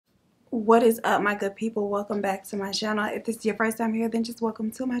What is up, my good people? Welcome back to my channel. If this is your first time here, then just welcome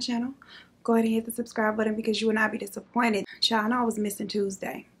to my channel. Go ahead and hit the subscribe button because you will not be disappointed. Child, I know I was missing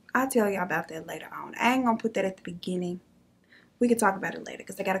Tuesday. I'll tell y'all about that later on. I ain't gonna put that at the beginning. We can talk about it later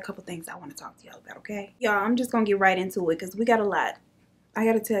because I got a couple things I want to talk to y'all about, okay? Y'all, I'm just gonna get right into it because we got a lot. I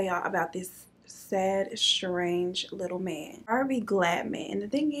gotta tell y'all about this sad, strange little man, Harvey Glatman. And the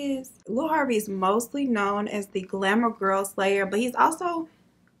thing is, Lil Harvey is mostly known as the glamour girl slayer, but he's also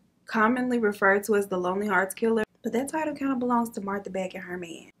commonly referred to as the Lonely Hearts Killer, but that title kind of belongs to Martha Beck and her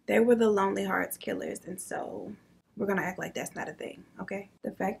man. They were the Lonely Hearts Killers, and so we're gonna act like that's not a thing, okay?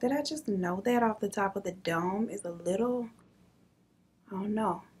 The fact that I just know that off the top of the dome is a little, I don't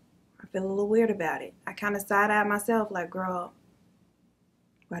know. I feel a little weird about it. I kind of side-eyed myself like, girl,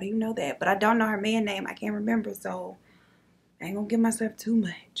 why do you know that? But I don't know her man name. I can't remember, so I ain't gonna give myself too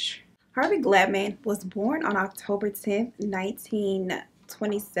much. Harvey Glatman was born on October 10th,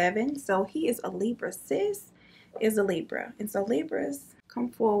 1927. So he is a Libra. Sis is a Libra. And so Libras, come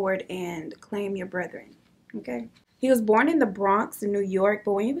forward and claim your brethren. Okay? He was born in the Bronx in New York,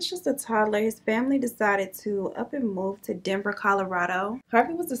 but when he was just a toddler, his family decided to up and move to Denver, Colorado.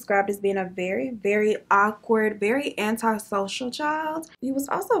 Harvey was described as being a very, very awkward, very antisocial child. He was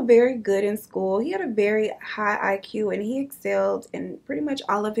also very good in school. He had a very high IQ and he excelled in pretty much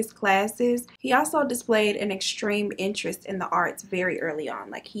all of his classes. He also displayed an extreme interest in the arts very early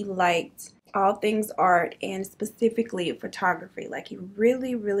on. Like, he liked all things art and specifically photography. Like, he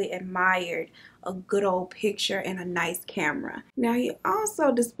really, really admired a good old picture and a nice camera. Now, he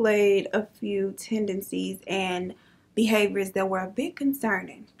also displayed a few tendencies and behaviors that were a bit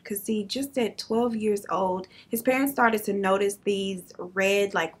concerning, because see, just at 12 years old, his parents started to notice these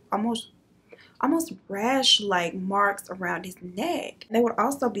red, like almost rash-like marks around his neck. They would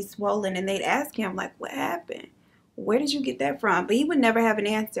also be swollen, and they'd ask him, like, what happened? Where did you get that from? But he would never have an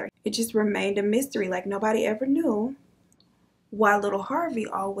answer. It just remained a mystery. Like, nobody ever knew why little Harvey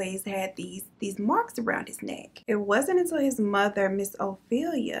always had these marks around his neck. It wasn't until his mother, Miss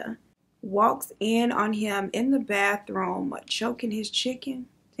Ophelia, walks in on him in the bathroom choking his chicken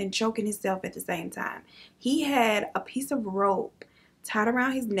and choking himself at the same time. He had a piece of rope tied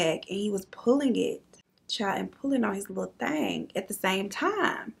around his neck and he was pulling it, child, and pulling on his little thing at the same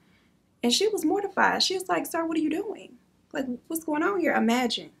time. And she was mortified. She was like, sir, what are you doing? Like, what's going on here?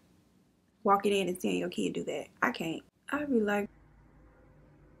 Imagine walking in and seeing your kid do that. I can't. I'd be like,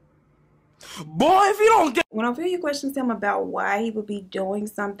 boy, if you don't get... When Ophelia questions him about why he would be doing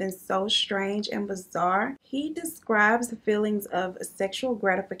something so strange and bizarre, he describes feelings of sexual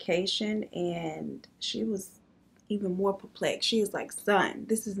gratification, and she was even more perplexed. She was like, son,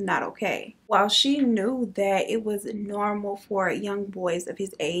 this is not okay. While she knew that it was normal for young boys of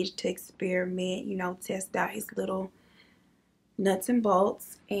his age to experiment, you know, test out his little nuts and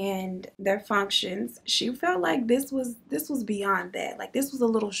bolts and their functions, she felt like this was beyond that. Like, this was a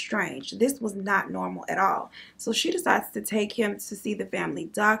little strange. This was not normal at all. So she decides to take him to see the family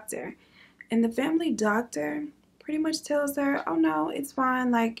doctor. And the family doctor pretty much tells her, oh no, it's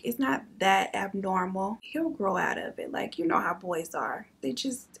fine. Like, it's not that abnormal. He'll grow out of it. Like, you know how boys are.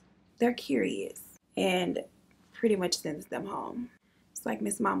 They're curious. And pretty much sends them home. It's like,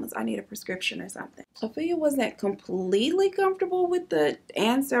 Miss Mamas, I need a prescription or something. Ophelia wasn't completely comfortable with the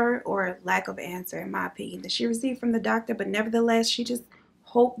answer or lack of answer, in my opinion, that she received from the doctor, but nevertheless, she just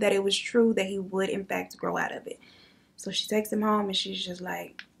hoped that it was true, that he would in fact grow out of it. So she takes him home and she's just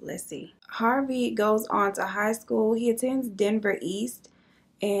like, let's see. Harvey goes on to high school. He attends Denver East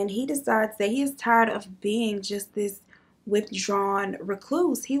and he decides that he is tired of being just this withdrawn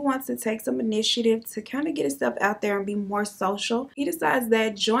recluse. He wants to take some initiative to kind of get himself out there and be more social. He decides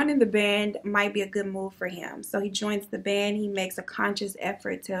that joining the band might be a good move for him. So he joins the band. He makes a conscious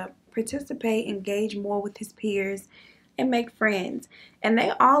effort to participate, engage more with his peers, and make friends. And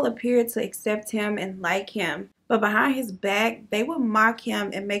they all appear to accept him and like him. But behind his back, they would mock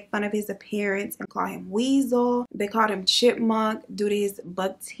him and make fun of his appearance and call him Weasel. They called him Chipmunk due to his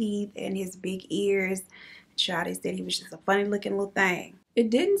buck teeth and his big ears. Child, they said he was just a funny looking little thing. It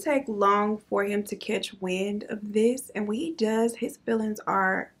didn't take long for him to catch wind of this, and when he does, his feelings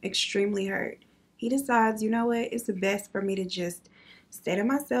are extremely hurt. He decides, you know what, it's the best for me to just stay to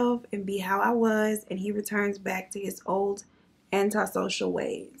myself and be how I was, and he returns back to his old antisocial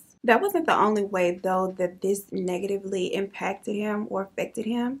ways. That wasn't the only way, though, that this negatively impacted him or affected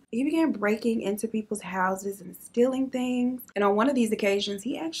him. He began breaking into people's houses and stealing things. And on one of these occasions,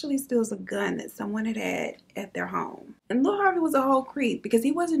 he actually steals a gun that someone had at their home. And Lil Harvey was a whole creep because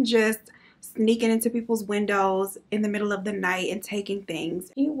he wasn't just sneaking into people's windows in the middle of the night and taking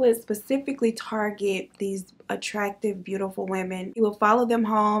things. He would specifically target these attractive, beautiful women. He would follow them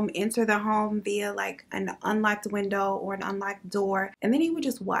home, enter their home via like an unlocked window or an unlocked door, and then he would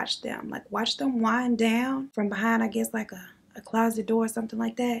just watch them wind down from behind, I guess like a closet door or something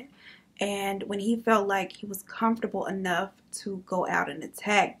like that. And when he felt like he was comfortable enough to go out and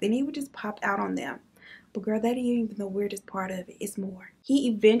attack, then he would just pop out on them. But girl, that ain't even the weirdest part of it. It's more. He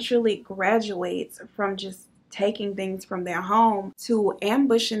eventually graduates from just taking things from their home to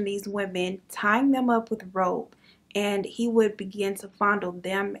ambushing these women, tying them up with rope, and he would begin to fondle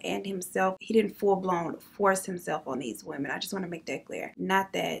them and himself. He didn't full-blown force himself on these women. I just want to make that clear.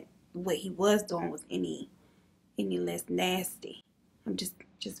 Not that what he was doing was any less nasty. I'm just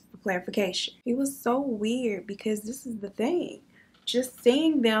for clarification. It was so weird because this is the thing. Just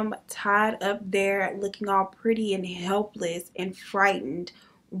seeing them tied up there looking all pretty and helpless and frightened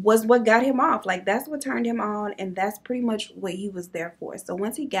was what got him off. Like, that's what turned him on, and that's pretty much what he was there for. So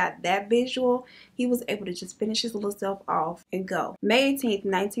once he got that visual, he was able to just finish his little self off and go. May 18th,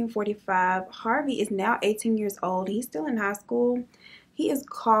 1945, Harvey is now 18 years old. He's still in high school. He is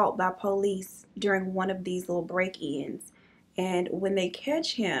caught by police during one of these little break-ins. And when they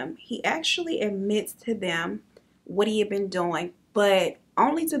catch him, he actually admits to them what he had been doing, but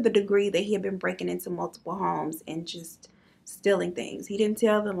only to the degree that he had been breaking into multiple homes and just stealing things. He didn't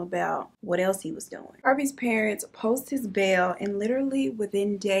tell them about what else he was doing. Harvey's parents post his bail, and literally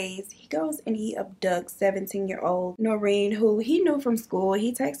within days, he goes and he abducts 17-year-old Noreen, who he knew from school.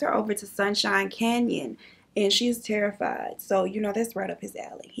 He takes her over to Sunshine Canyon, and she's terrified. So, you know, that's right up his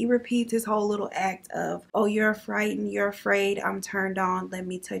alley. He repeats his whole little act of, oh, you're frightened, you're afraid, I'm turned on, let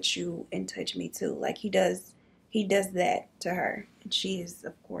me touch you and touch me too. Like, he does that to her. And she is,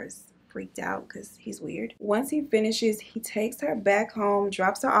 of course, freaked out because he's weird. Once he finishes, he takes her back home,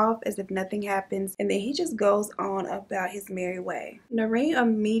 drops her off as if nothing happens, and then he just goes on about his merry way. Noreen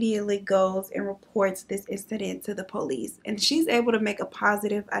immediately goes and reports this incident to the police, and she's able to make a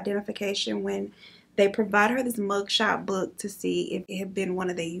positive identification when they provide her this mugshot book to see if it had been one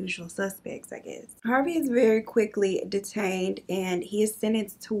of their usual suspects, I guess. Harvey is very quickly detained, and he is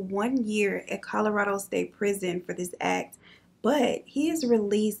sentenced to 1 year at Colorado State Prison for this act, but he is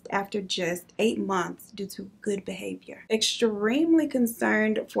released after just 8 months due to good behavior. Extremely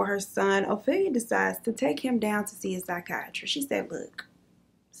concerned for her son, Ophelia decides to take him down to see a psychiatrist. She said, look,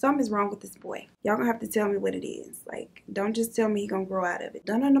 something's wrong with this boy. Y'all gonna have to tell me what it is. Like, don't just tell me he gonna grow out of it.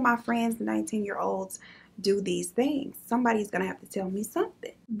 None of my friends, 19-year-olds, do these things. Somebody's gonna have to tell me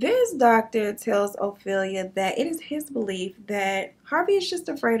something. This doctor tells Ophelia that it is his belief that Harvey is just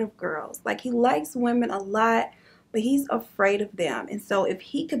afraid of girls. Like, he likes women a lot, but he's afraid of them. And so if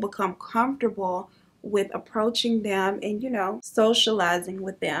he could become comfortable with approaching them and, you know, socializing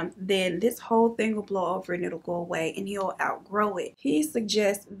with them, then this whole thing will blow over and it'll go away and he'll outgrow it. He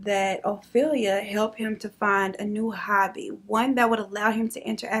suggests that Ophelia help him to find a new hobby, one that would allow him to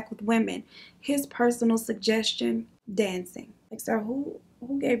interact with women. His personal suggestion, dancing. Like, sir, who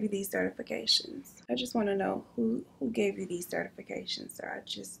gave you these certifications? I just want to know who gave you these certifications, sir.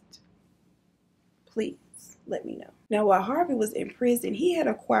 Please let me know. Now, while Harvey was in prison, he had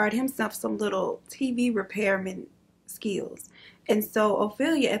acquired himself some little TV repairman skills. And so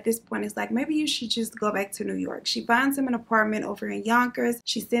Ophelia at this point is like, maybe you should just go back to New York. She finds him an apartment over in Yonkers.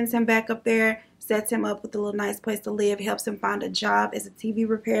 She sends him back up there, sets him up with a little nice place to live, helps him find a job as a TV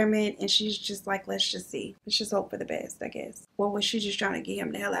repairman. And she's just like, let's just see. Let's just hope for the best, I guess. Or was she just trying to get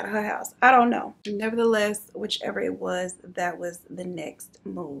him the hell out of her house? I don't know. Nevertheless, whichever it was, that was the next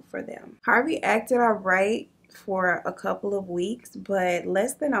move for them. Harvey acted all right for a couple of weeks, but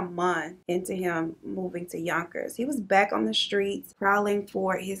less than a month into him moving to Yonkers, he was back on the streets prowling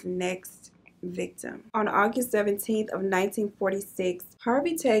for his next victim. On August 17th of 1946,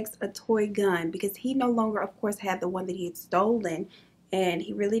 Harvey takes a toy gun because he no longer, of course, had the one that he had stolen, and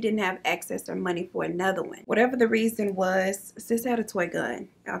he really didn't have access or money for another one. Whatever the reason was, sis had a toy gun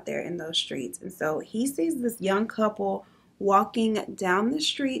out there in those streets, and so he sees this young couple walking down the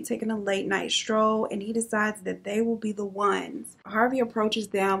street, taking a late night stroll, and he decides that they will be the ones. Harvey approaches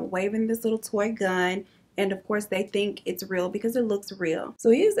them waving this little toy gun, and of course they think it's real because it looks real. So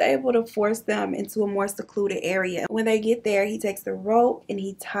he is able to force them into a more secluded area. When they get there, he takes the rope and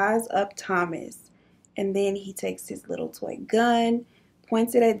he ties up Thomas, and then he takes his little toy gun,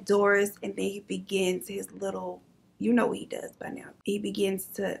 points it at Doris, and then he begins his little, you know what he does by now. He begins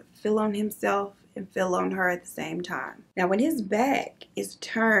to fill on himself and fill on her at the same time. Now, when his back is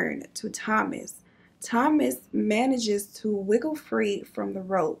turned to Thomas, Thomas manages to wiggle free from the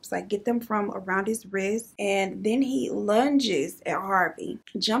ropes, like get them from around his wrist, and then he lunges at Harvey,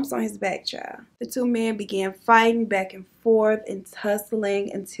 jumps on his back, child. The two men began fighting back and forth and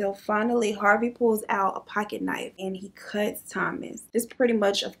tussling until finally Harvey pulls out a pocket knife and he cuts Thomas. This pretty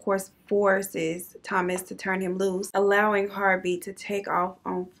much, of course, forces Thomas to turn him loose, allowing Harvey to take off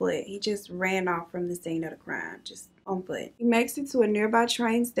on foot. He just ran off from the scene of the crime, just on foot. He makes it to a nearby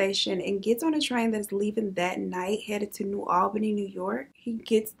train station and gets on a train that's leaving that night, headed to New Albany, New York. He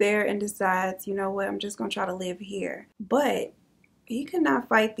gets there and decides, you know what, I'm just gonna try to live here. But he could not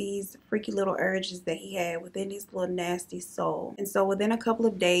fight these freaky little urges that he had within his little nasty soul. And so within a couple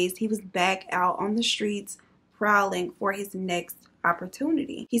of days, he was back out on the streets prowling for his next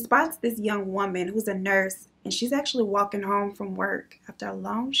opportunity. He spots this young woman who's a nurse, and she's actually walking home from work after a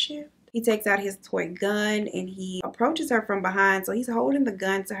long shift. He takes out his toy gun and he approaches her from behind. So he's holding the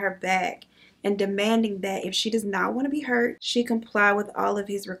gun to her back and demanding that if she does not want to be hurt, she comply with all of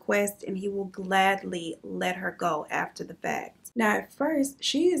his requests and he will gladly let her go after the fact. Now, at first,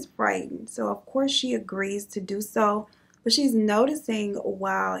 she is frightened, so of course she agrees to do so, but she's noticing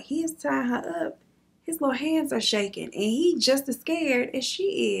while he is tying her up, his little hands are shaking, and he's just as scared as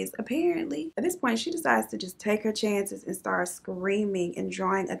she is, apparently. At this point, she decides to just take her chances and start screaming and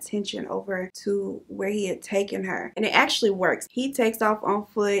drawing attention over to where he had taken her. And it actually works. He takes off on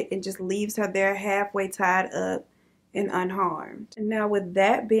foot and just leaves her there halfway tied up and unharmed. And now with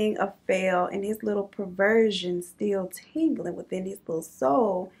that being a fail and his little perversion still tingling within his little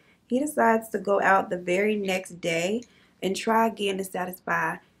soul, he decides to go out the very next day and try again to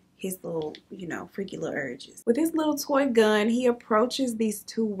satisfy his little, freaky little urges. With his little toy gun, he approaches these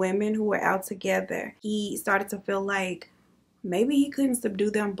two women who were out together. He started to feel like maybe he couldn't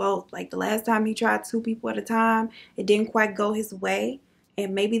subdue them both. Like the last time he tried two people at a time, it didn't quite go his way.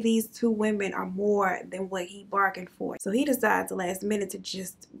 And maybe these two women are more than what he bargained for. So he decides the last minute to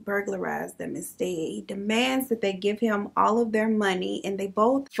just burglarize them instead. He demands that they give him all of their money, and they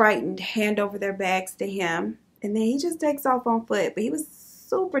both, frightened, hand over their bags to him. And then he just takes off on foot. But he was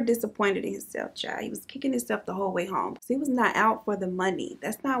super disappointed in himself, child. He was kicking himself the whole way home. So he was not out for the money.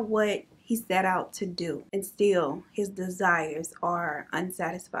 That's not what he set out to do. And still, his desires are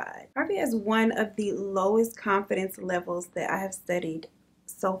unsatisfied. Harvey has one of the lowest confidence levels that I have studied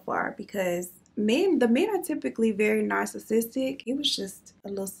so far, because the men are typically very narcissistic. He was just a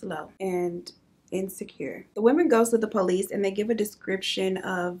little slow and insecure. The women go to the police and they give a description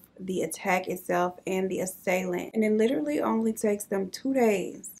of the attack itself and the assailant, and it literally only takes them 2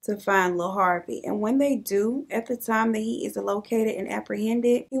 days to find Lil Harvey. And when they do, at the time that he is located and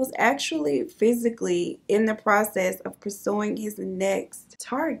apprehended, he was actually physically in the process of pursuing his next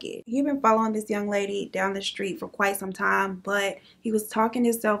target. He'd been following this young lady down the street for quite some time, but he was talking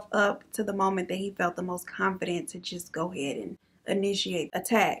himself up to the moment that he felt the most confident to just go ahead and initiate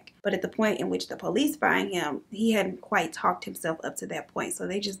attack. But at the point in which the police find him, he hadn't quite talked himself up to that point, so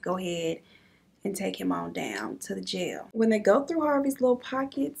they just go ahead and take him on down to the jail. When they go through Harvey's little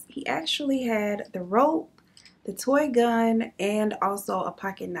pockets, he actually had the rope, the toy gun, and also a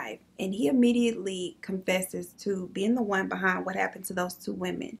pocket knife. And he immediately confesses to being the one behind what happened to those two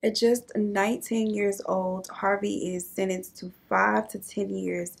women. At just 19 years old, Harvey is sentenced to 5 to 10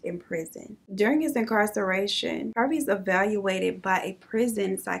 years in prison. During his incarceration, Harvey is evaluated by a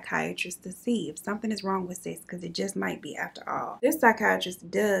prison psychiatrist to see if something is wrong with this, because it just might be after all. This psychiatrist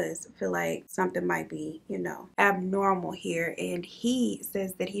does feel like something might be, abnormal here, and he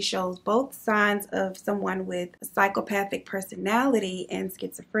says that he shows both signs of someone with a psychopathic personality and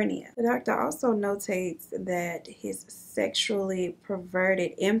schizophrenia. The doctor also notates that his sexually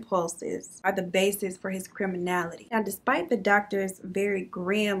perverted impulses are the basis for his criminality. Now, despite the doctor's very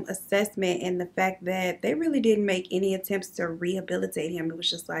grim assessment and the fact that they really didn't make any attempts to rehabilitate him, it was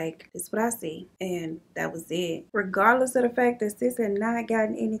just like, this is what I see, and that was it. Regardless of the fact that Sis had not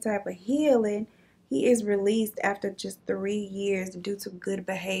gotten any type of healing, he is released after just 3 years due to good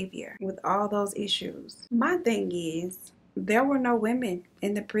behavior with all those issues. My thing is, there were no women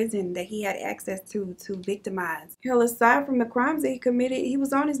in the prison that he had access to victimize. Hell, aside from the crimes that he committed, he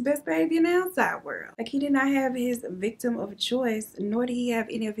was on his best behavior in the outside world. Like, he did not have his victim of choice, nor did he have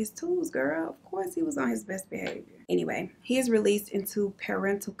any of his tools, girl. Of course he was on his best behavior. Anyway, he is released into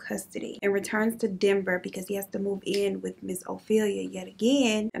parental custody and returns to Denver because he has to move in with Miss Ophelia yet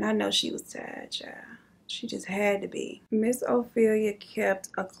again. And I know she was tired, child. She just had to be. Miss Ophelia kept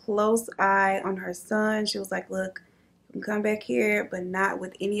a close eye on her son. She was like, look, you can come back here, but not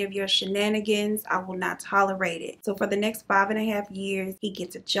with any of your shenanigans. I will not tolerate it. So for the next 5.5 years, he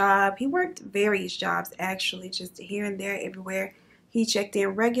gets a job. He worked various jobs, actually, just here and there, everywhere, He checked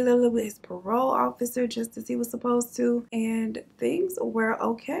in regularly with his parole officer just as he was supposed to, and things were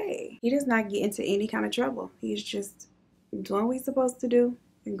okay. He does not get into any kind of trouble. He's just doing what he's supposed to do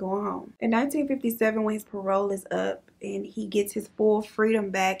and going home. In 1957, when his parole is up and he gets his full freedom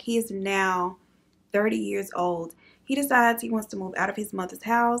back, he is now 30 years old. He decides he wants to move out of his mother's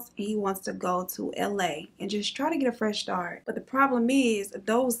house and he wants to go to LA and just try to get a fresh start. But the problem is,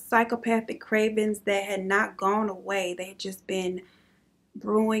 those psychopathic cravings that had not gone away, they had just been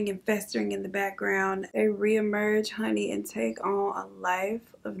brewing and festering in the background, they reemerge, honey, and take on a life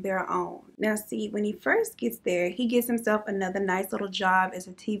of their own. Now see, when he first gets there, he gets himself another nice little job as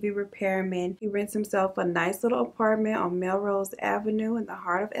a TV repairman. He rents himself a nice little apartment on Melrose Avenue in the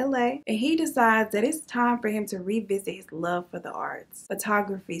heart of LA, and he decides that it's time for him to revisit his love for the arts,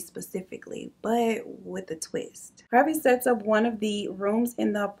 photography specifically, but with a twist. Harvey sets up one of the rooms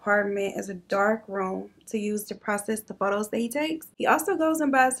in the apartment as a dark room to use to process the photos that he takes. He also goes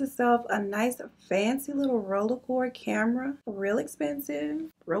and buys himself a nice fancy little Rolleicord camera, real expensive,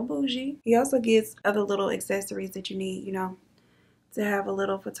 real bougie. He also gets other little accessories that you need, you know, to have a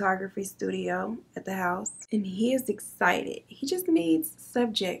little photography studio at the house. And he is excited. He just needs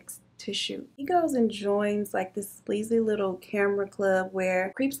subjects to shoot. He goes and joins like this sleazy little camera club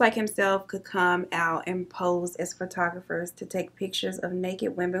where creeps like himself could come out and pose as photographers to take pictures of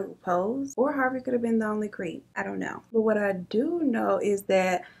naked women who pose. Or Harvey could have been the only creep. I don't know. But what I do know is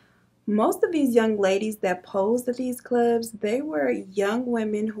that most of these young ladies that posed at these clubs, they were young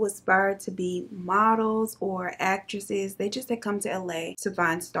women who aspired to be models or actresses. They just had come to LA to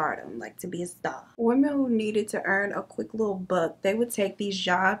find stardom, like to be a star. Women who needed to earn a quick little buck, they would take these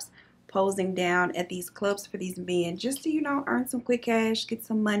jobs posing down at these clubs for these men just to, you know, earn some quick cash, get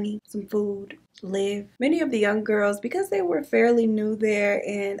some money, some food, live. Many of the young girls, because they were fairly new there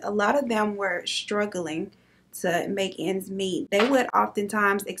and a lot of them were struggling to make ends meet, they would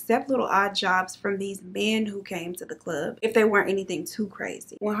oftentimes accept little odd jobs from these men who came to the club if they weren't anything too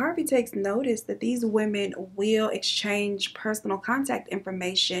crazy. When Harvey takes notice that these women will exchange personal contact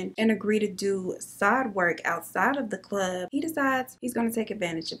information and agree to do side work outside of the club, he decides he's going to take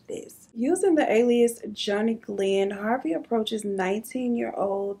advantage of this. Using the alias Johnny Glenn, Harvey approaches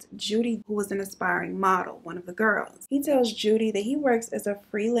 19-year-old Judy, who was an aspiring model, one of the girls. He tells Judy that he works as a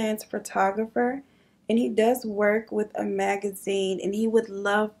freelance photographer and he does work with a magazine and he would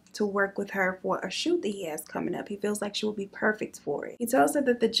love to work with her for a shoot that he has coming up. He feels like she will be perfect for it. He tells her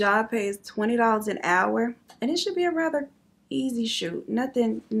that the job pays $20 an hour and it should be a rather easy shoot,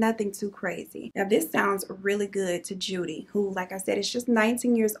 nothing too crazy. Now this sounds really good to Judy, who, like I said, is just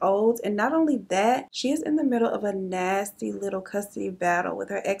 19 years old, and not only that, she is in the middle of a nasty little custody battle with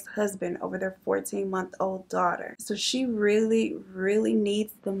her ex-husband over their 14-month-old daughter. So she really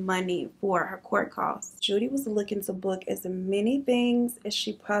needs the money for her court costs. Judy was looking to book as many things as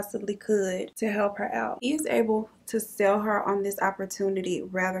she possibly could to help her out. He is able to sell her on this opportunity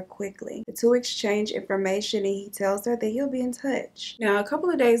rather quickly. The two exchange information and he tells her that he'll be in touch. Now, a couple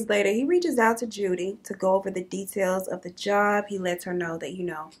of days later, he reaches out to Judy to go over the details of the job. He lets her know that, you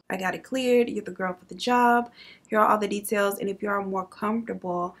know, I got it cleared, you're the girl for the job, here are all the details, and if you are more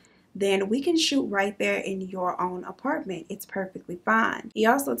comfortable, then we can shoot right there in your own apartment. It's perfectly fine. He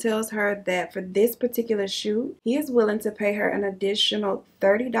also tells her that for this particular shoot, he is willing to pay her an additional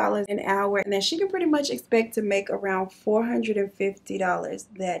 $30 an hour and that she can pretty much expect to make around $450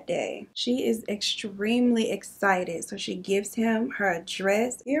 that day. She is extremely excited, so she gives him her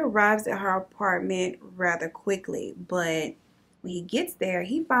address. He arrives at her apartment rather quickly, but when he gets there,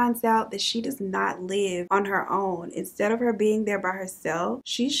 he finds out that she does not live on her own. Instead of her being there by herself,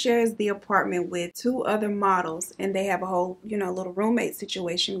 she shares the apartment with two other models, and they have a whole, you know, little roommate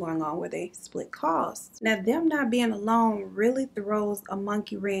situation going on where they split costs. Now, them not being alone really throws a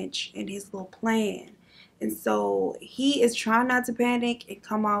monkey wrench in his little plan. And so he is trying not to panic and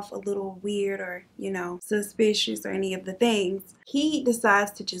come off a little weird or, you know, suspicious or any of the things. He decides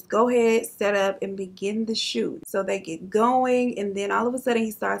to just go ahead, set up, and begin the shoot. So they get going, and then all of a sudden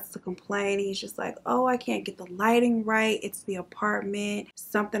he starts to complain. He's just like, oh, I can't get the lighting right. It's the apartment.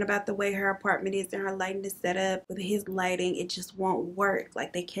 Something about the way her apartment is and her lighting is set up. With his lighting, it just won't work.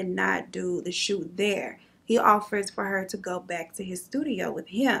 Like, they cannot do the shoot there. He offers for her to go back to his studio with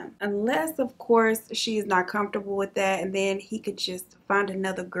him. Unless, of course, she is not comfortable with that, and then he could just find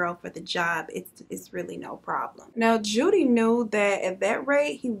another girl for the job. It's really no problem. Now, Judy knew that at that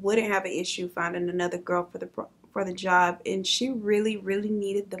rate, he wouldn't have an issue finding another girl for the job, and she really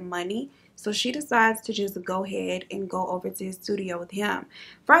needed the money. So she decides to just go ahead and go over to his studio with him.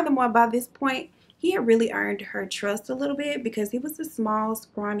 Furthermore, by this point, he had really earned her trust a little bit because he was a small,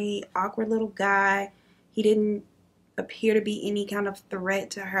 scrawny, awkward little guy. He didn't appear to be any kind of threat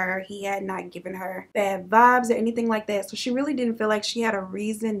to her. He had not given her bad vibes or anything like that. So she really didn't feel like she had a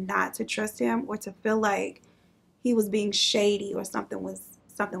reason not to trust him or to feel like he was being shady or something was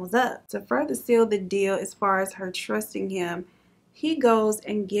up. To further seal the deal as far as her trusting him, he goes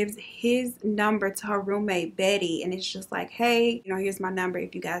and gives his number to her roommate Betty, and it's just like, hey, here's my number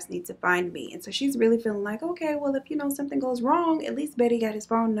if you guys need to find me. And so she's really feeling like, okay, well, if something goes wrong, at least Betty got his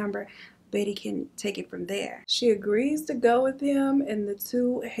phone number. Betty can take it from there. She agrees to go with him, and the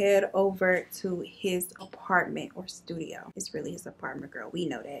two head over to his apartment or studio. It's really his apartment, girl. We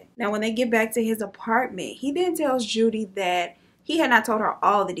know that. Now, when they get back to his apartment, he then tells Judy that he had not told her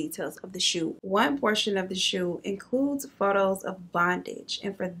all the details of the shoot. One portion of the shoot includes photos of bondage,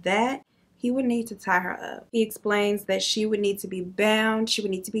 and for that, he would need to tie her up. He explains that she would need to be bound, she would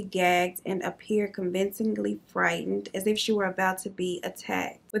need to be gagged, and appear convincingly frightened as if she were about to be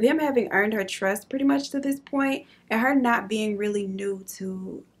attacked. With him having earned her trust pretty much to this point, and her not being really new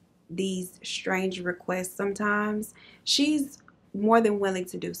to these strange requests sometimes, she's more than willing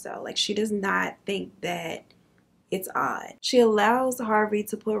to do so. Like, she does not think that it's odd. She allows Harvey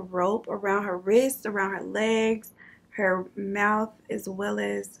to put rope around her wrists, around her legs, her mouth, as well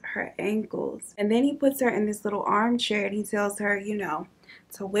as her ankles. And then he puts her in this little armchair and he tells her,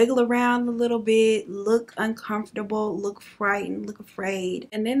 to wiggle around a little bit, look uncomfortable, look frightened, look afraid.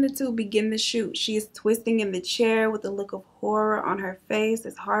 And then the two begin the shoot. She is twisting in the chair with a look of horror on her face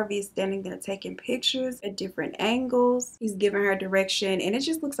as Harvey is standing there taking pictures at different angles. He's giving her direction, and it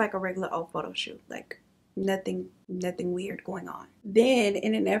just looks like a regular old photo shoot. Like, nothing weird going on. Then,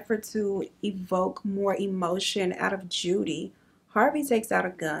 in an effort to evoke more emotion out of Judy, Harvey takes out a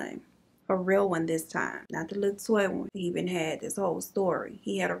gun. A real one this time. Not the little toy one he even had this whole story.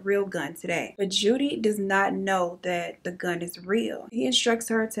 He had a real gun today. But Judy does not know that the gun is real. He instructs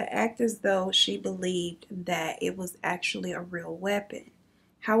her to act as though she believed that it was actually a real weapon.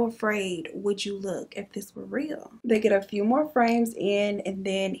 How afraid would you look if this were real? They get a few more frames in, and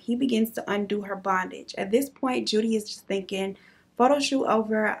then he begins to undo her bondage. At this point, Judy is just thinking, photo shoot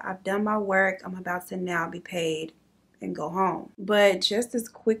over, I've done my work, I'm about to now be paid and go home. But just as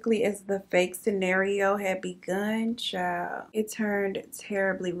quickly as the fake scenario had begun, child, it turned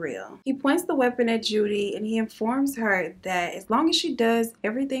terribly real. He points the weapon at Judy and he informs her that as long as she does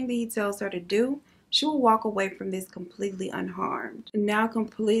everything that he tells her to do, she will walk away from this completely unharmed. Now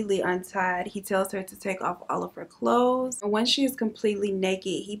completely untied, he tells her to take off all of her clothes. And when she is completely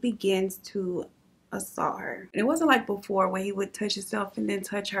naked, he begins to assault her. And it wasn't like before where he would touch himself and then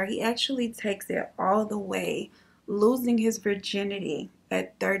touch her. He actually takes it all the way, losing his virginity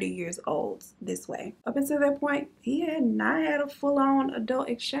at 30 years old this way. Up until that point, he had not had a full-on adult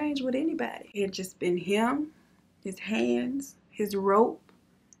exchange with anybody. It had just been him, his hands, his rope,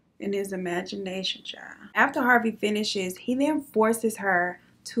 and his imagination, child. After Harvey finishes, he then forces her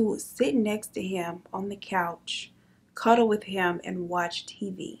to sit next to him on the couch, cuddle with him, and watch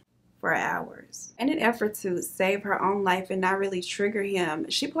TV for hours. In an effort to save her own life and not really trigger him,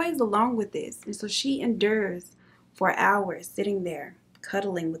 she plays along with this. And so she endures for hours sitting there,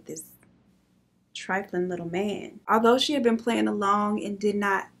 cuddling with this trifling little man. Although she had been playing along and did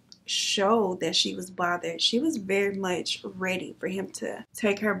not show that she was bothered, she was very much ready for him to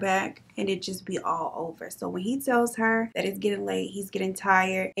take her back and it just be all over. So when he tells her that it's getting late, he's getting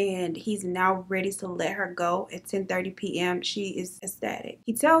tired, and he's now ready to let her go at 10:30 p.m., she is ecstatic.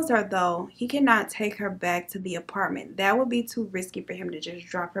 He tells her, though, he cannot take her back to the apartment. That would be too risky for him to just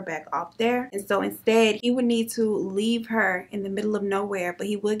drop her back off there. And so instead, he would need to leave her in the middle of nowhere, but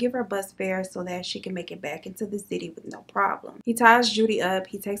he would give her bus fare so that she can make it back into the city with no problem. He ties Judy up,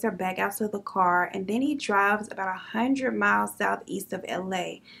 he takes her back out to the car, and then he drives about 100 miles southeast of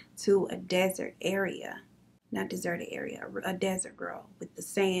LA to a desert area. Not deserted area, a desert, girl, with the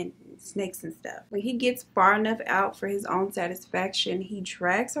sand and snakes and stuff. When he gets far enough out for his own satisfaction, he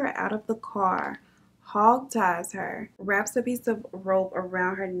drags her out of the car, hog ties her, wraps a piece of rope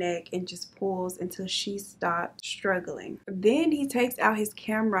around her neck, and just pulls until she stops struggling. Then he takes out his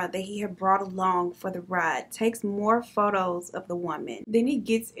camera that he had brought along for the ride, takes more photos of the woman. Then he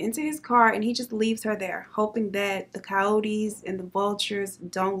gets into his car and he just leaves her there, hoping that the coyotes and the vultures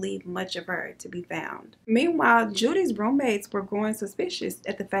don't leave much of her to be found. Meanwhile, Judy's roommates were growing suspicious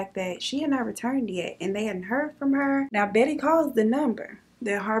at the fact that she had not returned yet and they hadn't heard from her. Now, Betty calls the number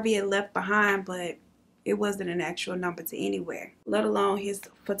that Harvey had left behind, but it wasn't an actual number to anywhere, let alone his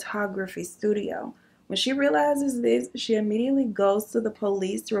photography studio. When she realizes this, she immediately goes to the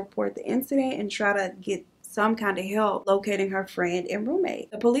police to report the incident and try to get some kind of help locating her friend and roommate.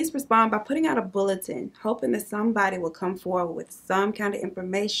 The police respond by putting out a bulletin, hoping that somebody will come forward with some kind of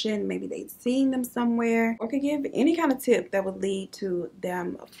information. Maybe they'd seen them somewhere or could give any kind of tip that would lead to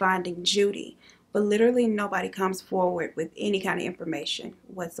them finding Judy. But literally nobody comes forward with any kind of information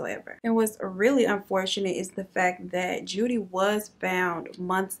whatsoever. And what's really unfortunate is the fact that Judy was found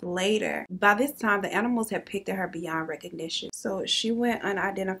months later. By this time, the animals had picked at her beyond recognition, so she went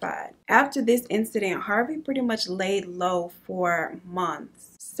unidentified. After this incident, Harvey pretty much laid low for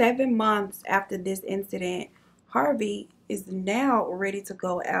months. 7 months after this incident, Harvey is now ready to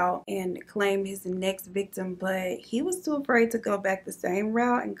go out and claim his next victim, but he was too afraid to go back the same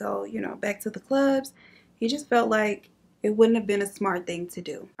route and go, back to the clubs. He just felt like it wouldn't have been a smart thing to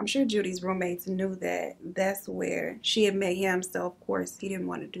do. I'm sure Judy's roommates knew that that's where she had met him, so of course he didn't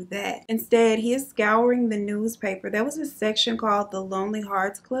want to do that. Instead, he is scouring the newspaper. There was a section called the Lonely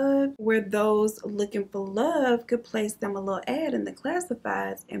Hearts Club where those looking for love could place them a little ad in the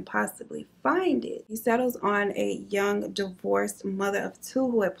classifieds and possibly find it. He settles on a young divorced mother of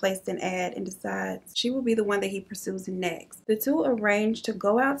 2 who had placed an ad and decides she will be the one that he pursues next. The 2 arrange to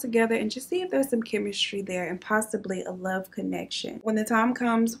go out together and just see if there's some chemistry there and possibly a love connection. When the time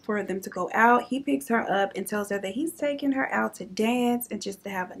comes for them to go out, he picks her up and tells her that he's taking her out to dance and just to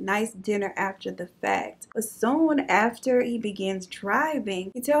have a nice dinner after the fact. But soon after he begins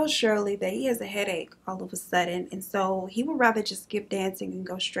driving, he tells Shirley that he has a headache all of a sudden, and so he would rather just skip dancing and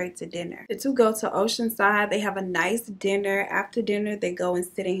go straight to dinner. The 2 go to Oceanside. They have a nice dinner. After dinner, they go and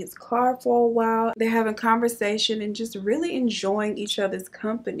sit in his car for a while. They're having conversation and just really enjoying each other's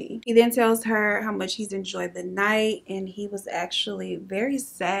company. He then tells her how much he's enjoyed the night, and he was actually very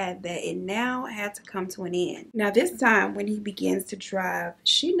sad that it now had to come to an end. Now this time when he begins to drive,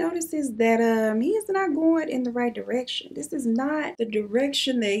 she notices that he is not going in the right direction. This is not the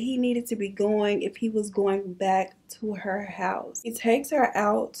direction that he needed to be going if he was going back to her house. He takes her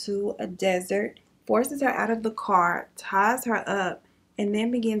out to a desert, forces her out of the car, ties her up, and then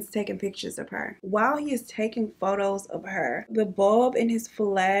begins taking pictures of her. While he is taking photos of her, the bulb in his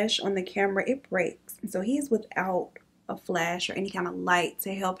flash on the camera, it breaks. And so he is without a flash or any kind of light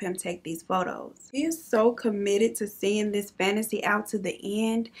to help him take these photos. He is so committed to seeing this fantasy out to the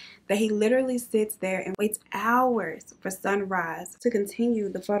end that he literally sits there and waits hours for sunrise to continue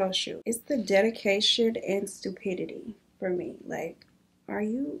the photo shoot. It's the dedication and stupidity for me. Like, are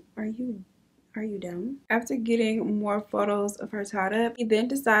you dumb? After getting more photos of her tied up, he then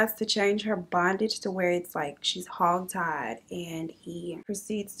decides to change her bondage to where it's like she's hog-tied, and he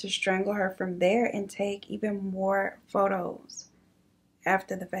proceeds to strangle her from there and take even more photos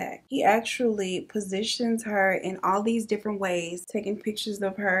after the fact. He actually positions her in all these different ways, taking pictures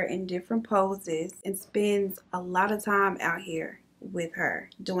of her in different poses, and spends a lot of time out here with her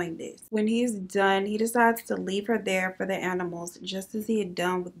doing this. When he is done, he decides to leave her there for the animals, just as he had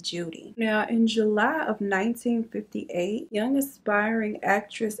done with Judy. Now, in July of 1958, young aspiring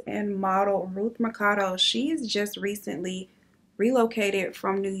actress and model Ruth Mercado, she is just recently relocated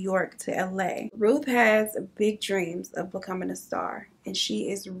from New York to LA. Ruth has big dreams of becoming a star, and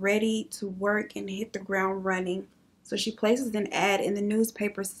she is ready to work and hit the ground running. So she places an ad in the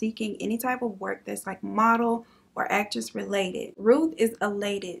newspaper seeking any type of work that's like model or actress related. Ruth is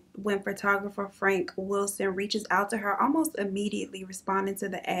elated when photographer Frank Wilson reaches out to her almost immediately, responding to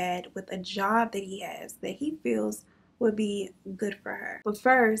the ad with a job that he has that he feels would be good for her. But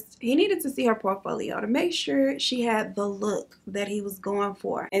first, he needed to see her portfolio to make sure she had the look that he was going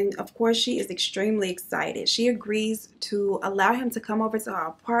for. And of course, she is extremely excited. She agrees to allow him to come over to her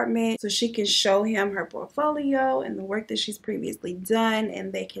apartment so she can show him her portfolio and the work that she's previously done,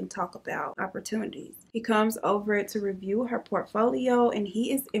 and they can talk about opportunities. He comes over to review her portfolio, and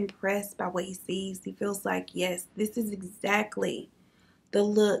he is impressed by what he sees. He feels like, yes, this is exactly the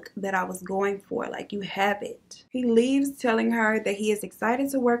look that I was going for. Like, you have it. He leaves telling her that he is excited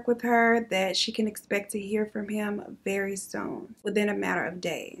to work with her, that she can expect to hear from him very soon, within a matter of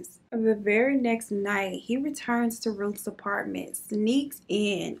days. The very next night, he returns to Ruth's apartment, sneaks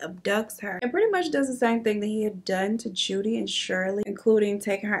in, abducts her, and pretty much does the same thing that he had done to Judy and Shirley, including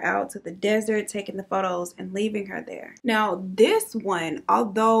taking her out to the desert, taking the photos, and leaving her there. Now, this one,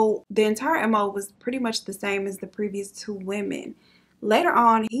 although the entire MO was pretty much the same as the previous 2 women, later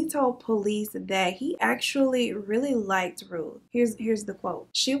on, he told police that he actually really liked Ruth. Here's the quote.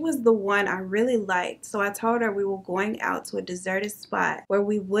 "She was the one I really liked, so I told her we were going out to a deserted spot where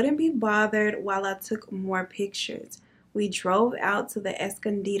we wouldn't be bothered while I took more pictures. We drove out to the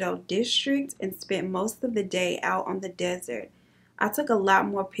Escondido district and spent most of the day out on the desert. I took a lot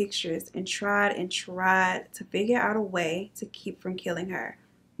more pictures and tried to figure out a way to keep from killing her.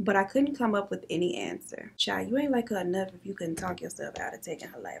 but I couldn't come up with any answer. Child, you ain't like her enough if you couldn't talk yourself out of taking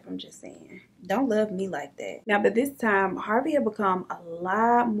her life. I'm just saying. Don't love me like that. Now, but this time, Harvey had become a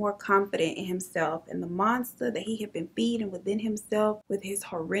lot more confident in himself, and the monster that he had been feeding within himself with his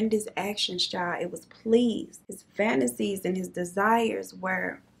horrendous actions, child, it was pleased. His fantasies and his desires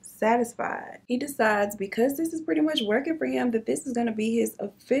were satisfied. He decides, because this is pretty much working for him, that this is going to be his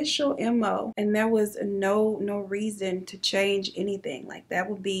official MO, and there was no reason to change anything. Like, that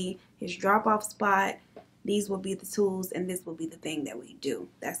would be his drop-off spot. These will be the tools, and this will be the thing that we do.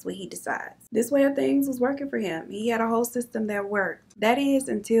 That's what he decides. This way of things was working for him. He had a whole system that worked. That is,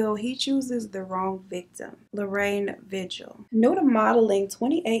 until he chooses the wrong victim, Lorraine Vigil. New to modeling,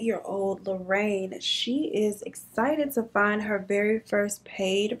 28-year-old Lorraine, she is excited to find her very first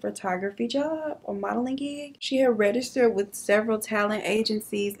paid photography job or modeling gig. She had registered with several talent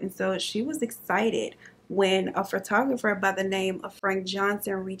agencies, and so she was excited when a photographer by the name of Frank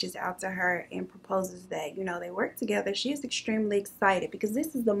Johnson reaches out to her and proposes that, you know, they work together. She is extremely excited because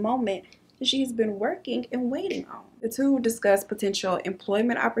this is the moment that she's been working and waiting on. The two discuss potential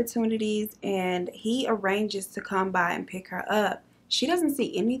employment opportunities, and he arranges to come by and pick her up. She doesn't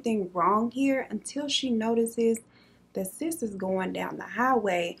see anything wrong here until she notices that sis is going down the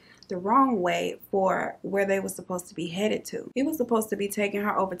highway the wrong way for where they were supposed to be headed to. He was supposed to be taking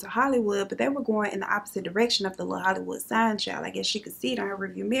her over to Hollywood, but they were going in the opposite direction of the little Hollywood sign, child. I guess she could see it on her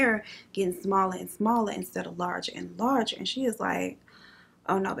rearview mirror getting smaller and smaller instead of larger and larger. And she is like,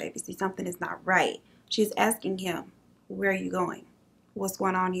 oh no, baby, see, something is not right. She's asking him, where are you going? What's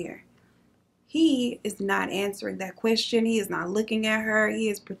going on here? He is not answering that question. He is not looking at her. He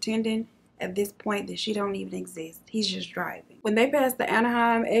is pretending at this point that she don't even exist. He's just driving. When they pass the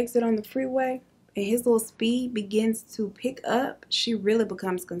Anaheim exit on the freeway and his little speed begins to pick up, she really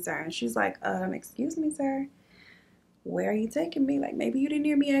becomes concerned. She's like, excuse me, sir, where are you taking me? Like, maybe you didn't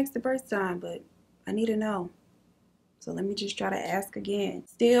hear me ask the first time, but I need to know. So let me just try to ask again.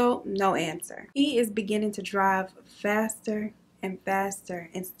 Still no answer. He is beginning to drive faster and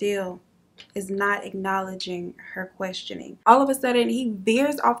faster and still is not acknowledging her questioning. All of a sudden, he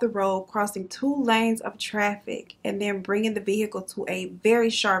veers off the road, crossing 2 lanes of traffic, and then bringing the vehicle to a very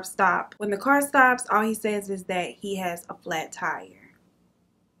sharp stop. When the car stops, all he says is that he has a flat tire.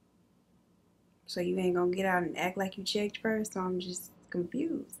 So you ain't gonna get out and act like you checked first? So I'm just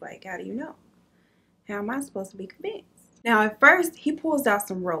confused. Like, how do you know? How am I supposed to be convinced? Now, at first, he pulls out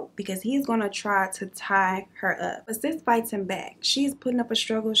some rope because he's going to try to tie her up. But sis fights him back. She is putting up a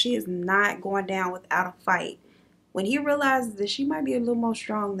struggle. She is not going down without a fight. When he realizes that she might be a little more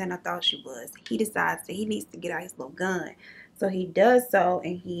strong than I thought she was, he decides that he needs to get out his little gun. So he does so,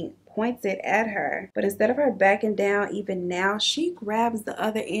 and he points it at her. But instead of her backing down even now, she grabs the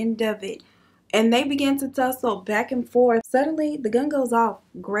other end of it, and they begin to tussle back and forth. Suddenly, the gun goes off,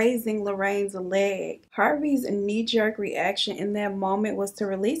 grazing Lorraine's leg. Harvey's knee-jerk reaction in that moment was to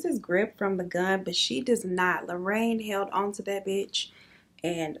release his grip from the gun, but she does not. Lorraine held onto that bitch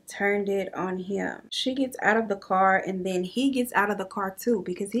and turned it on him. She gets out of the car, and then he gets out of the car too,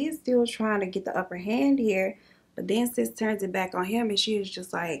 because he is still trying to get the upper hand here. But then sis turns it back on him, and she is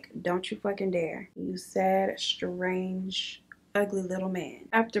just like, don't you fucking dare. You sad, strange, ugly little man.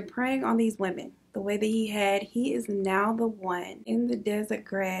 After preying on these women the way that he had, he is now the one in the desert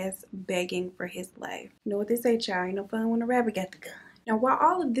grass begging for his life. You know what they say, child, ain't no fun when a rabbit got the gun. Now, while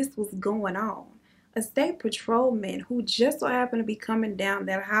all of this was going on, a state patrolman who just so happened to be coming down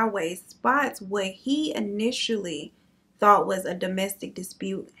that highway spots what he initially thought was a domestic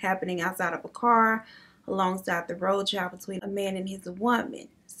dispute happening outside of a car alongside the road, child, between a man and his woman.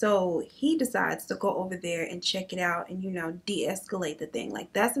 So he decides to go over there and check it out and, you know, de-escalate the thing.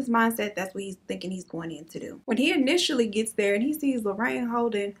 Like, that's his mindset. That's what he's thinking he's going in to do. When he initially gets there and he sees Lorraine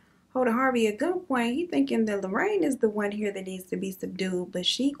holding Harvey at gunpoint, he thinking that Lorraine is the one here that needs to be subdued. But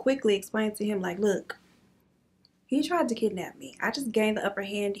she quickly explains to him, like, look, he tried to kidnap me. I just gained the upper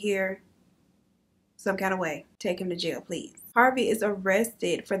hand here some kind of way. Take him to jail, please. Harvey is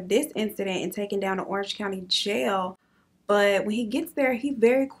arrested for this incident and taken down to Orange County Jail. But when he gets there, he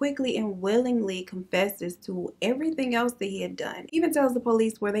very quickly and willingly confesses to everything else that he had done. He even tells the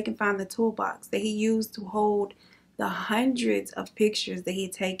police where they can find the toolbox that he used to hold the hundreds of pictures that he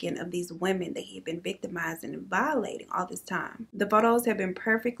had taken of these women that he had been victimizing and violating all this time. The photos have been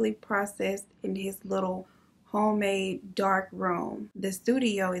perfectly processed in his little homemade dark room. The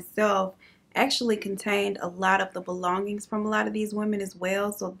studio itself actually contained a lot of the belongings from a lot of these women as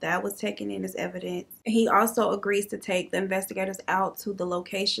well, so that was taken in as evidence. He also agrees to take the investigators out to the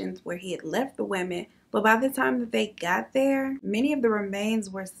locations where he had left the women, but by the time that they got there, many of the remains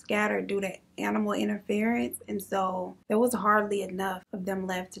were scattered due to animal interference, and so there was hardly enough of them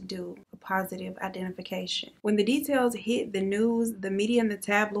left to do a positive identification. When the details hit the news, the media and the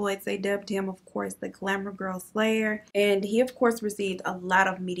tabloids, they dubbed him, of course, the Glamour Girl Slayer, and he, of course, received a lot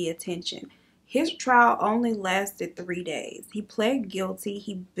of media attention. His trial only lasted 3 days. He pled guilty.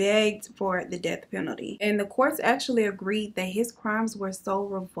 He begged for the death penalty. And the courts actually agreed that his crimes were so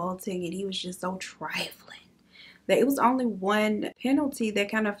revolting and he was just so trifling that it was only one penalty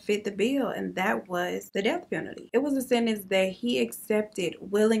that kind of fit the bill, and that was the death penalty. It was a sentence that he accepted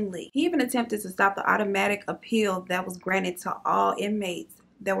willingly. He even attempted to stop the automatic appeal that was granted to all inmates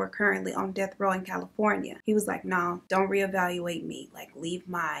that were currently on death row in California. He was like, no, don't reevaluate me. Like, leave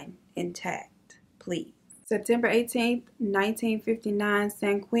mine intact, please. September 18th, 1959,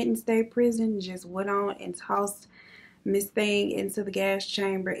 San Quentin State Prison just went on and tossed Miss Thing into the gas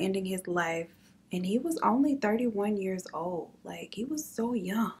chamber, ending his life. And he was only 31 years old. Like, he was so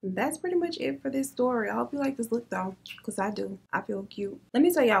young. That's pretty much it for this story. I hope you like this look, though, because I do. I feel cute. Let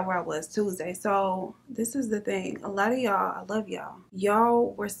me tell y'all where I was Tuesday. So, this is the thing. A lot of y'all, I love y'all.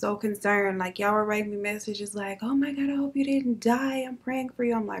 Y'all were so concerned. Like, y'all were writing me messages like, oh my God, I hope you didn't die. I'm praying for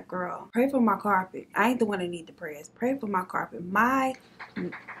you. I'm like, girl, pray for my carpet. I ain't the one that need the prayers. Pray for my carpet.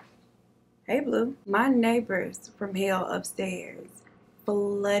 Hey, Blue. My neighbors from hell upstairs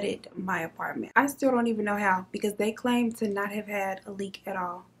flooded my apartment. I still don't even know how, because they claim to not have had a leak at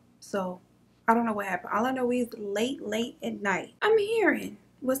all. So I don't know what happened. All I know is late at night, I'm hearing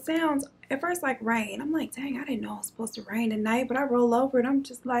what sounds at first like rain. I'm like, dang, I didn't know it was supposed to rain tonight. But I roll over and I'm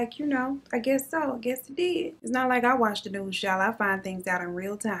just like, you know, I guess so. I guess it did. It's not like I watch the news, y'all. I find things out in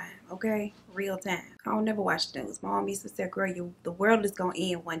real time, okay? Real time. I don't never watch the news. My mom used to say, girl, the world is going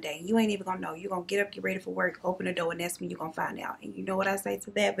to end one day. You ain't even going to know. You're going to get up, get ready for work, open the door, and that's when you're going to find out. And you know what I say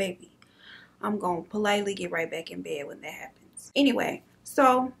to that, baby? I'm going to politely get right back in bed when that happens. Anyway,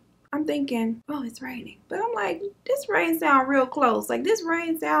 so I'm thinking, oh, it's raining. But I'm like, this rain sound real close. Like, this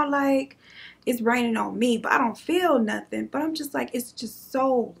rain sound like it's raining on me, but I don't feel nothing. But I'm just like, it's just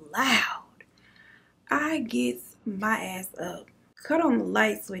so loud. I get my ass up, cut on the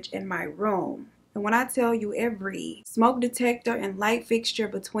light switch in my room. And when I tell you, every smoke detector and light fixture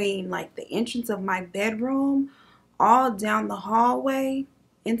between like the entrance of my bedroom all down the hallway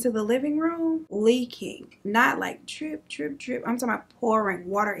into the living room, leaking. Not like drip, drip, drip. I'm talking about pouring.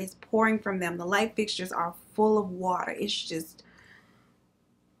 Water is pouring from them. The light fixtures are full of water. It's just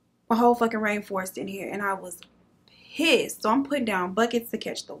a whole fucking rainforest in here. And I was pissed. So I'm putting down buckets to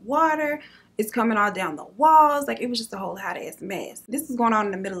catch the water. It's coming all down the walls. Like, it was just a whole hot ass mess. This is going on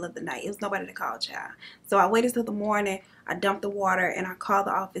in the middle of the night. It was nobody to call, child. So I waited till the morning. I dumped the water and I called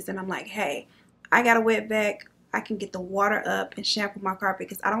the office and I'm like, hey, I got a wet vac. I can get the water up and shampoo my carpet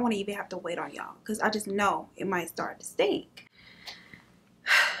because I don't want to even have to wait on y'all because I just know it might start to stink.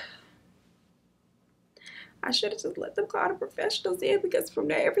 I should have just let them call the professionals in, because from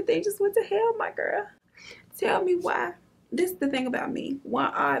there everything just went to hell, my girl. Tell me why. This is the thing about me.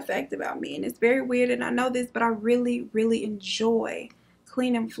 One odd fact about me, and it's very weird, and I know this, but I really, really enjoy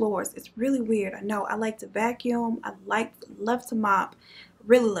cleaning floors. It's really weird. I know. I like to vacuum. Love to mop.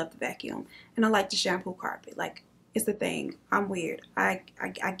 Really love to vacuum. And I like to shampoo carpet. Like, it's a thing. I'm weird. I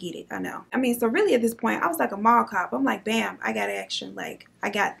get it. I know. I mean, so really at this point, I was like a mall cop. I'm like, bam, I got action. Like, I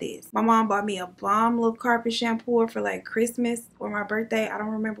got this. My mom bought me a bomb little carpet shampoo for like Christmas or my birthday. I don't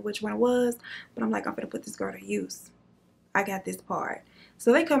remember which one it was. But I'm like, I'm going to put this girl to use. I got this part.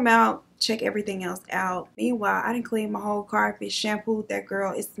 So they come out, check everything else out. Meanwhile, I didn't clean my whole carpet, shampooed that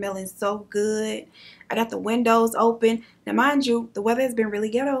girl. It's smelling so good. I got the windows open. Now, mind you, the weather has been really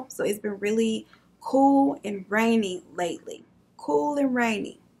ghetto, so it's been really cool and rainy lately. Cool and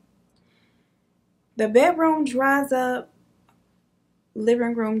rainy. The bedroom dries up.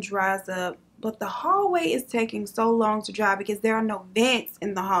 Living room dries up. But the hallway is taking so long to dry because there are no vents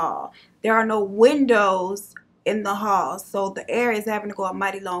in the hall. There are no windows in the hall, so the air is having to go a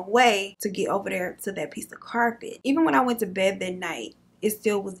mighty long way to get over there to that piece of carpet. Even when I went to bed that night, it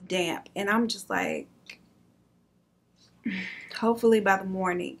still was damp, and I'm just like, hopefully by the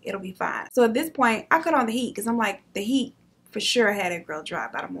morning it'll be fine. So at this point, I cut on the heat because I'm like, the heat for sure had a girl dry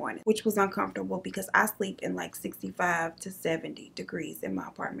by the morning, which was uncomfortable because I sleep in like 65 to 70 degrees in my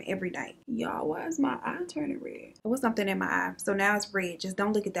apartment every night. Y'all, why is my eye turning red? There was something in my eye, so now it's red. Just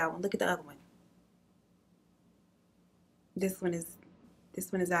don't look at that one. Look at the other one. This one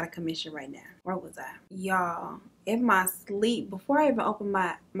is out of commission right now. Where was I? Y'all, in my sleep, before I even opened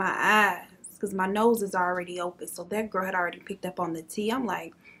my eyes, because my nose is already open. So that girl had already picked up on the tea. I'm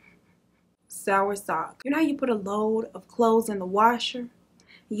like, sour sock. You know how you put a load of clothes in the washer?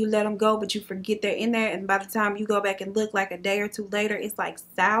 You let them go, but you forget they're in there. And by the time you go back and look, like a day or two later, it's like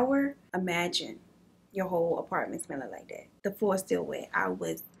sour. Imagine your whole apartment smelling like that. The floor is still wet. I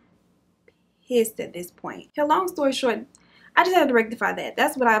was pissed at this point. Hell, long story short, I just had to rectify that.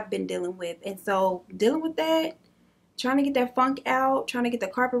 That's what I've been dealing with. And so dealing with that, trying to get that funk out, trying to get the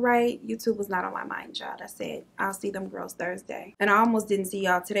carpet right, YouTube was not on my mind, child. I said, I'll see them girls Thursday. And I almost didn't see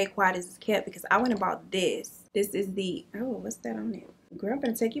y'all today, quiet as it's kept, because I went and bought this. This is the, oh, what's that on there? Girl, I'm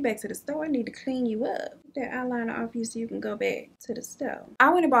gonna take you back to the store. I need to clean you up. Get that eyeliner off you so you can go back to the store. I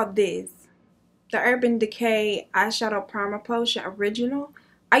went and bought this. The Urban Decay Eyeshadow Primer Potion Original.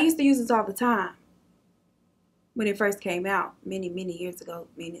 I used to use this all the time when it first came out many years ago,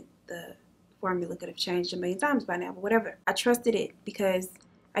 meaning the formula could have changed a million times by now, but whatever. I trusted it because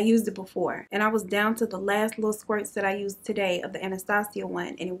I used it before, and I was down to the last little squirts that I used today of the Anastasia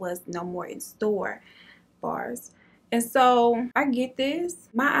one, and it was no more in store bars. And so I get this.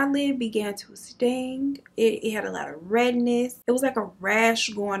 My eyelid began to sting. It had a lot of redness. It was like a rash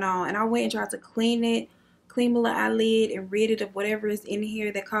going on, and I went and tried to clean it. Clean my little eyelid and rid it of whatever is in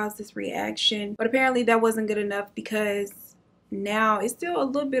here that caused this reaction. But apparently that wasn't good enough, because now it's still a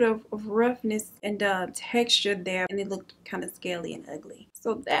little bit of roughness and texture there, and it looked kind of scaly and ugly.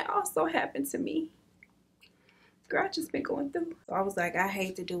 So that also happened to me. Girl, I just been going through. So I was like, I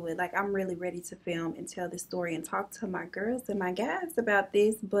hate to do it. Like, I'm really ready to film and tell this story and talk to my girls and my guys about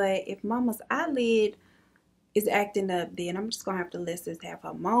this. But if mama's eyelid is acting up, then I'm just gonna have to let sis have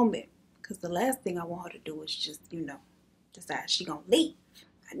her moment. Because the last thing I want her to do is just, you know, decide she gonna leave.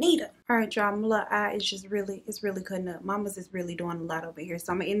 I need her. All right, y'all, my little eye is just really, it's really cutting up. Mama's is really doing a lot over here.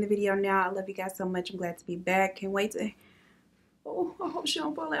 So I'm gonna end the video now. I love you guys so much. I'm glad to be back. Can't wait to, oh, I hope she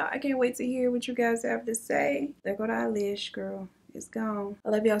don't fall out. I can't wait to hear what you guys have to say. There go the eyelash, girl. It's gone. I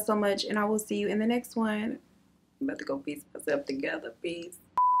love y'all so much, and I will see you in the next one. I'm about to go piece myself together. Peace.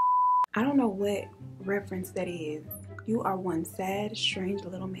 I don't know what reference that is. You are one sad, strange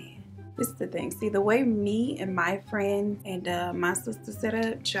little man. This is the thing. See, the way me and my friend and my sister set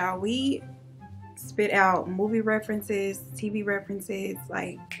up, child, we spit out movie references, TV references,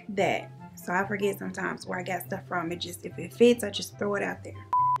 like that. So I forget sometimes where I got stuff from. It just, if it fits, I just throw it out there.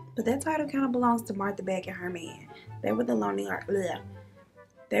 But that title kind of belongs to Martha Beck and her man. They were the Lonely Heart. Bleh.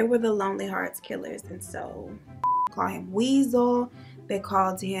 They were the Lonely Hearts Killers, and so call him Weasel. They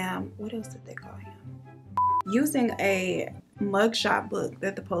called him, what else did they call him? Using a mugshot book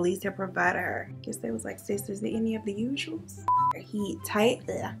that the police had provided her. I guess they was like sisters in any of the usuals. He tight.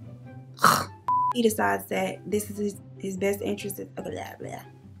 He decides that this is his best interest. Blah, blah.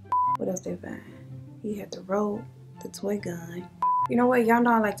 What else they find? He had the rope, the toy gun. You know what? Y'all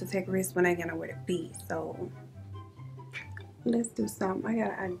know I like to take risks when I got nowhere to be. So let's do something. I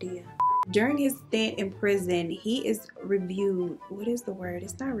got an idea. During his stint in prison, he is reviewed. What is the word?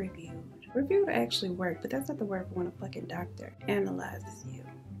 It's not reviewed. Reviewed actually work, but that's not the word for when a fucking doctor analyzes you.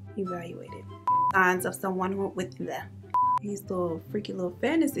 Evaluated. Signs of someone who, with these little freaky little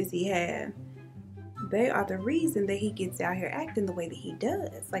fantasies he had. They are the reason that he gets out here acting the way that he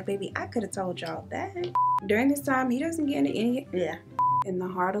does. Like, baby, I could have told y'all that. During this time, he doesn't get into any, in the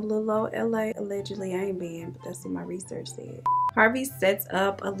heart of little old LA. Allegedly, I ain't been, but that's what my research said. Harvey sets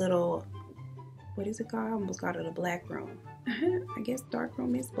up a little, what is it called? I almost called it a black room. I guess dark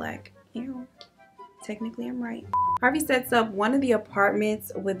room is black. Ew. Technically, I'm right. Harvey sets up one of the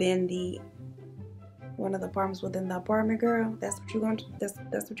apartments within the apartment, girl. That's what you're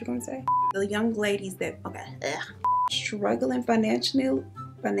gonna say. The young ladies that struggling financially.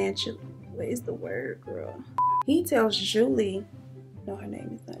 What is the word, girl? He tells Julie. No, her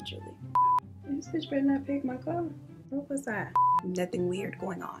name is not Julie. This bitch better not pick my car. What was that? Nothing weird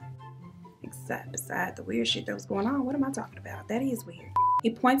going on. Except beside the weird shit that was going on. What am I talking about? That is weird. He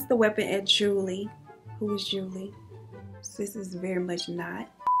points the weapon at Julie. Who is Julie? Sis is very much not.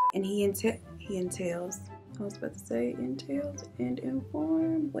 And he entails, I was about to say entails and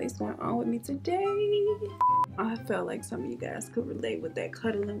inform what's going on with me today. I felt like some of you guys could relate with that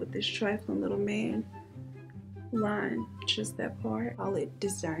cuddling with this trifling little man line. Just that part. Call it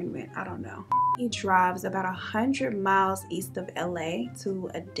discernment. I don't know. He drives about 100 miles east of LA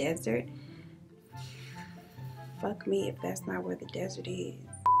to a desert. Fuck me if that's not where the desert is.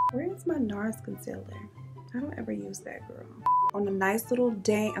 Where is my NARS concealer? I don't ever use that, girl. On a nice little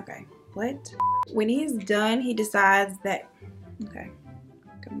day. Okay, what? When he is done, he decides that, okay,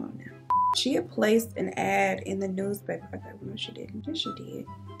 come on now. She had placed an ad in the newspaper. Okay, well, no, she didn't. Yes, she did.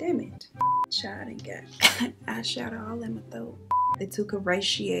 Damn it. Child ain't got eyeshadow all in my throat. The two could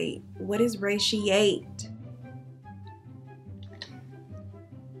ratiate. What is ratiate?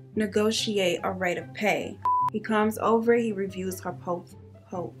 Negotiate a rate of pay. He comes over, he reviews her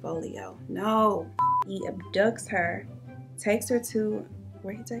portfolio. No. He abducts her, takes her to,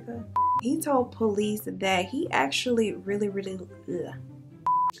 where he take her? He told police that he actually really, ugh.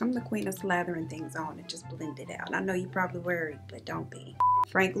 I'm the queen of slathering things on and just blend it out. I know you're probably worried, but don't be.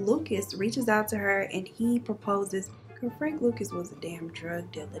 Frank Lucas reaches out to her and he proposes. Frank Lucas was a damn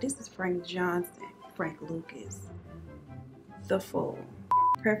drug dealer. This is Frank Johnson. Frank Lucas. The fool.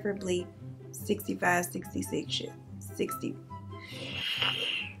 Preferably 65, 66, 60,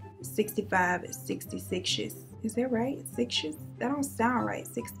 65, 66. Is that right? 6ish? That don't sound right.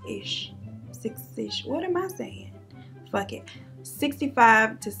 6ish. 6ish. What am I saying? Fuck it.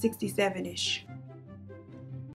 65 to 67ish.